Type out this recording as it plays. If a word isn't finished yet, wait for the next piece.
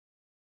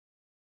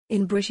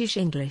In British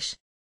English.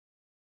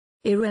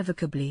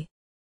 Irrevocably.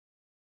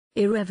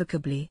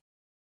 Irrevocably.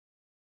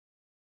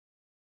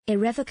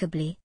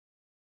 Irrevocably.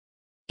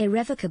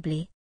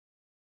 Irrevocably.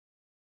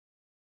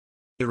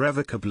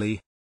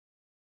 Irrevocably.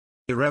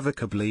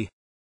 Irrevocably.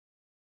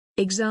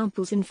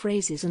 Examples in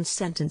phrases and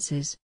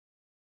sentences.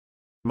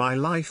 My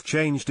life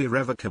changed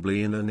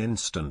irrevocably in an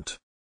instant.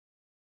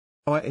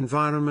 Our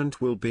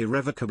environment will be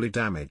irrevocably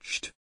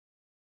damaged.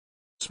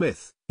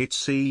 Smith, it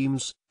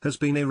seems, has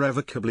been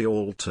irrevocably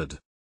altered.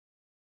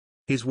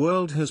 His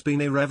world has been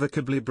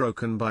irrevocably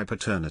broken by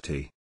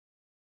paternity.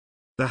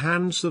 The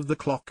hands of the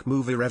clock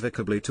move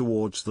irrevocably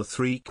towards the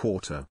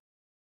 3/4.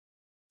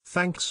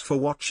 Thanks for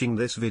watching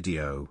this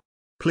video.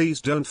 Please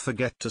don't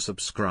forget to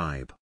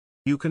subscribe.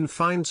 You can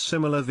find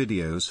similar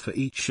videos for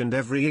each and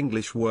every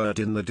English word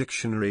in the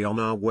dictionary on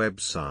our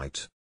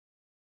website.